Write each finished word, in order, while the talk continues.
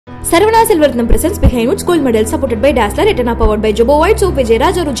Sarvana Silverthnam presents Behindwoods gold medal supported by Dazzler, Etana powered by Jobo White Soap, Vijay,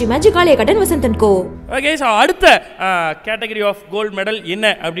 Ruchi Magic, Alekatan, Vasant & Co. Okay, so அடுத்த category of gold medal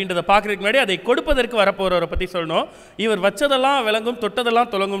என்ன அப்படின்றத பார்க்கறதுக்கு முன்னாடி அதை கொடுப்பதற்கு வரப்போறவரை பற்றி சொல்லணும். இவர் வச்சதெல்லாம் விளங்கும் தொட்டதெல்லாம்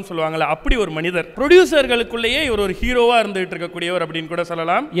தொலங்கும் சொல்லுவாங்கல்ல, அப்படி ஒரு மனிதர். ப்ரொடியூசர்களுக்குள்ளேயே இவர் ஒரு ஹீரோவா இருந்துட்டு இருக்கக்கூடியவர் அப்படின்னு கூட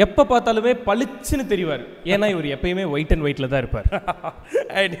சொல்லலாம். எப்போ பார்த்தாலுமே பளிச்சுன்னு தெரிவார், ஏன்னா இவர் எப்பயுமே ஒயிட் அண்ட் ஒயிட்ல தான் இருப்பார்.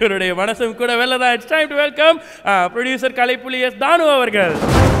 இவருடைய மனசும் கூட வெள்ளதான். It's time to welcome producer Kalaipuli S தானு அவர்கள்.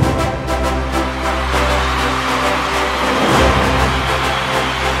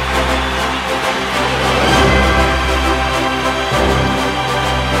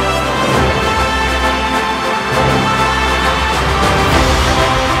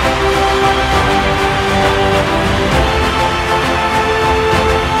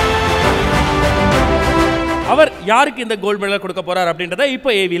 அவர் யாருக்கு இந்த கோல்ட் மெடல் கொடுக்க போறார் அப்படின்றத இப்போ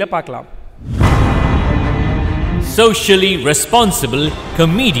ஏவில பார்க்கலாம். Socially responsible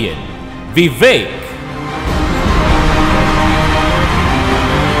comedian Vivek.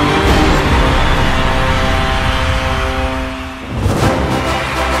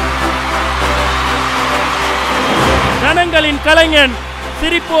 ஜனங்களின் கலைஞன்,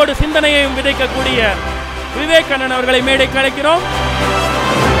 சிரிப்போடு சிந்தனையையும் விதைக்கக்கூடிய விவேக் அண்ணன் அவர்களை மேடைக்கு அழைக்கிறோம்.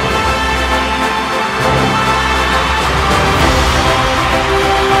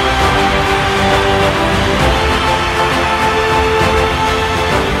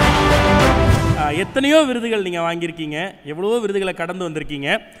 எத்தனையோ விருதுகள் நீங்கள் வாங்கியிருக்கீங்க, எவ்வளவோ விருதுகளை கடந்து வந்திருக்கீங்க.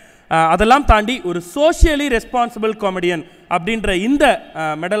 அதெல்லாம் தாண்டி ஒரு சோஷியலி ரெஸ்பான்சிபிள் காமெடியன் அப்படின்ற இந்த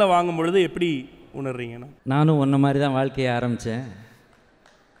மெடலை வாங்கும் பொழுது எப்படி உணர்றீங்கண்ணா? நானும் ஒன்றை மாதிரி தான் வாழ்க்கையை ஆரம்பித்தேன்.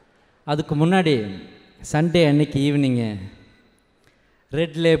 அதுக்கு முன்னாடி சண்டே அன்னைக்கு ஈவினிங்கு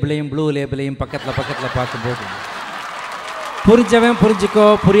ரெட் லேபிளையும் ப்ளூ லேபிளையும் பக்கத்தில் பார்க்கும்போது புரிஞ்சவன் புரிஞ்சுக்கோ,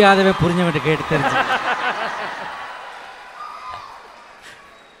 புரியாதவன் புரிஞ்சவன் கேட்டு தெரிஞ்சு.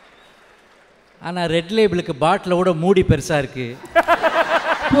 ஆனால் ரெட் லேபிளுக்கு பாட்டிலோட மூடி பெருசாக இருக்குது.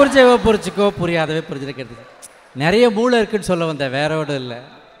 புரிஞ்சவ புரிஞ்சுக்கோ, புரியாதவே புரிஞ்சதை கேட்டு நிறைய மூளை இருக்குதுன்னு சொல்ல வந்தேன், வேறோட இல்லை.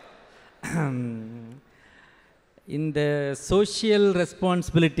 இந்த சோஷியல்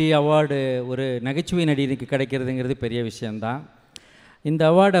ரெஸ்பான்சிபிலிட்டி அவார்டு ஒரு நகைச்சுவை நடிகனுக்கு கிடைக்கிறதுங்கிறது பெரிய விஷயந்தான். இந்த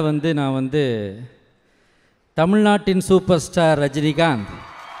அவார்டை நான் தமிழ்நாட்டின் சூப்பர் ஸ்டார் ரஜினிகாந்த்,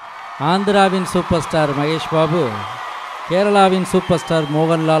 ஆந்திராவின் சூப்பர் ஸ்டார் மகேஷ் பாபு, கேரளாவின் சூப்பர் ஸ்டார்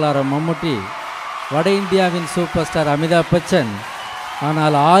மோகன்லால் ஆர் மம்முட்டி, வட இந்தியாவின் சூப்பர் ஸ்டார் அமிதாப் பச்சன்,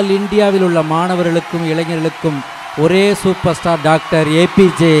 ஆனால் ஆல் இந்தியாவில் உள்ள மாணவர்களுக்கும் இளைஞர்களுக்கும் ஒரே super star doctor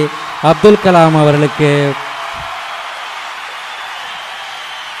APJ Abdul Kalam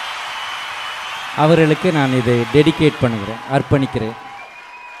அவர்களுக்கு நான் இதை டெடிகேட் பண்ணுகிறேன், அர்ப்பணிக்கிறேன்.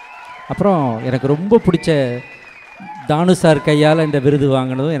 அப்புறம் எனக்கு ரொம்ப பிடிச்ச தானு சார் கையால் இந்த விருது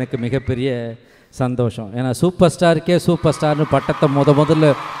வாங்கினதும் எனக்கு மிகப்பெரிய சந்தோஷம். ஏன்னா சூப்பர் ஸ்டாருக்கே சூப்பர் ஸ்டார்னு பட்டத்தை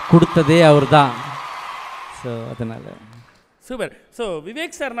முதல்ல கொடுத்ததே அவர் தான். ஸோ அதனால் சூப்பர். ஸோ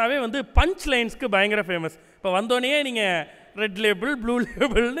விவேக் சார்னாவே பஞ்ச் லைன்ஸ்க்கு பயங்கர ஃபேமஸ். இப்போ வந்தோடனே நீங்கள் ரெட் லேபிள் ப்ளூ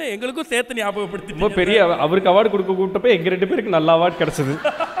லேபிள்னு எங்களுக்கும் சேர்த்து ஞாபகப்படுத்தி ரொம்ப பெரிய அவருக்கு அவார்டு கொடுக்க கூப்பிட்டப்போ எங்கள் 2 பேருக்கு நல்ல அவார்டு கிடச்சிது.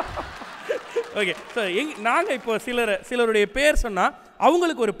 ஓகே, ஸோ நாங்கள் இப்போ சிலருடைய பேர் சொன்னால்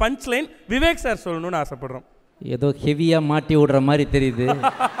அவங்களுக்கு ஒரு பஞ்ச் லைன் விவேக் சார் சொல்லணும்னு ஆசைப்படுறோம். ஏதோ ஹெவியாக மாட்டி விடுற மாதிரி தெரியுது.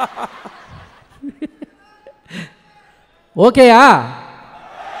 ஓகேயா?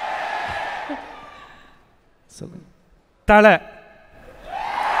 தலை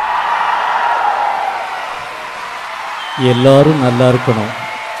எல்லாரும் நல்லா இருக்கணும்.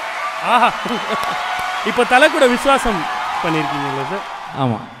 ஆஹா, இப்போ தலை கூட விசுவாசம் பண்ணியிருக்கீங்களா சார்?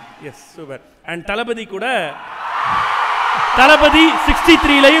 ஆமாம். S, super. அண்ட் தளபதி கூட, தளபதி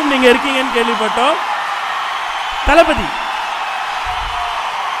 63லையும் நீங்கள் இருக்கீங்கன்னு கேள்விப்பட்டோம். தளபதி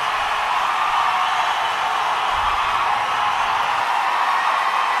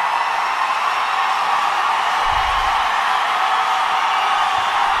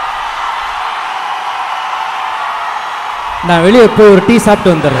நான் வெளியே போய் ஒரு டீ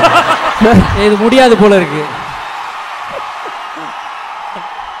சாப்பிட்டு வந்துடுறேன். இது முடியாது போல இருக்கு.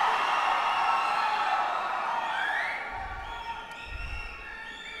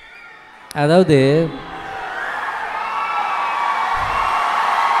 அதாவது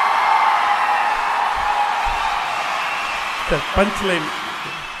பஞ்ச் லைன்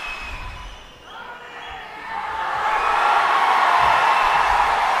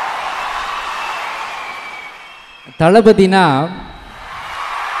தளபதினா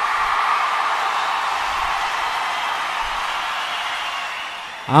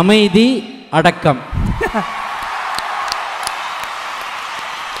அமைதி, அடக்கம்.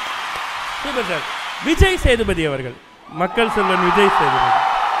 Super sir. விஜய் சேதுபதி அவர்கள், மக்கள் செல்வன் விஜய் சேதுபதி.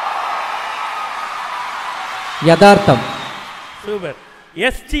 யதார்த்தம். சூப்பர்.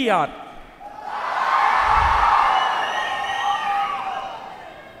 எஸ்டிஆர்.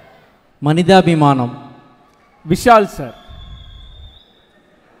 மனிதாபிமானம். விஷால் சார்.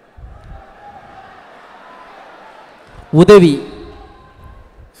 உதவி.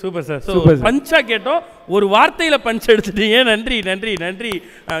 Super sir. Super sir. பஞ்சா கேட்டோம், ஒரு வார்த்தையில பஞ்ச் எடுத்துட்டீங்க. நன்றி நன்றி நன்றி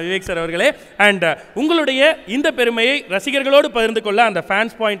விவேக் சார் அவர்களே. அண்ட் உங்களுடைய இந்த பெருமையை ரசிகர்களோடு பகிர்ந்து கொள்ள அந்த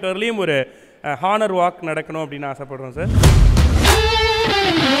ஃபேன்ஸ் பாயிண்ட் வரலையும் ஒரு ஹானர் வாக் நடக்கணும் அப்படின்னு ஆசைப்படுறோம் sir.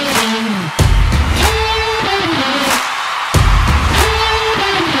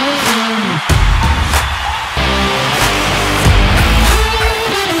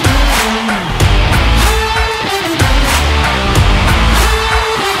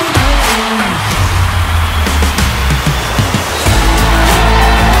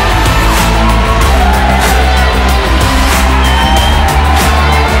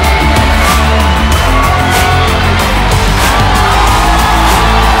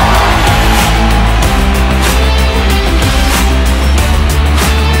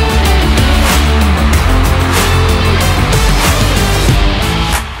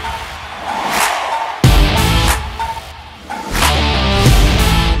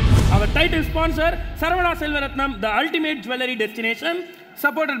 Sponsor Saravana Selvaratnam, the ultimate jewelry destination.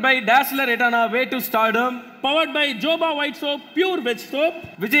 Supported by Dazzler Etana, way to stardom. Powered by Joba White Soap, pure veg soap.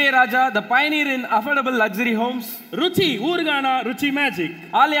 Vijay Raja, the pioneer in affordable luxury homes. Ruchi Urgana, Ruchi Magic.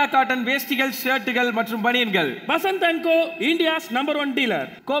 Alia Cotton, Vestigal, Shirtigal, மற்றும் பனியன்கள். Basant & Co, India's #1 dealer.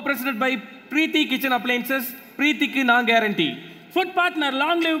 Co-presented by Preeti Kitchen Appliances, Preethiku non guarantee. Food partner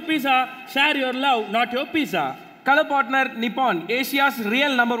Long Live Pizza, share your love, not your pizza. Color partner Nippon, Asia's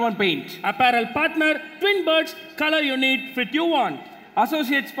real #1 paint. Apparel partner Twin Birds, color you need, fit you want.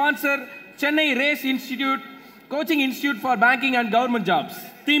 Associate sponsor Chennai Race Institute, coaching institute for banking and government jobs.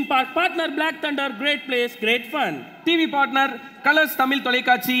 Theme park partner Black Thunder, great place, great fun. TV partner Colors Tamil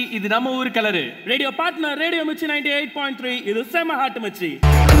Tolekachi, இது நம்ம ஊர் colour. Radio partner Radio Michi 98.3, இது செம hot மிச்சி.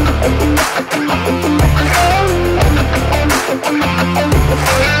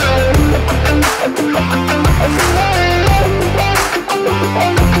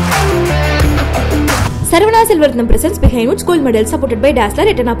 Saravana Silvertham presents Behindwoods gold medal supported by Dazzler,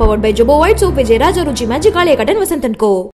 Etana powered by Jobo White Soap, Vijay, Ruchi Magic, Cotton, Vasanth & Co.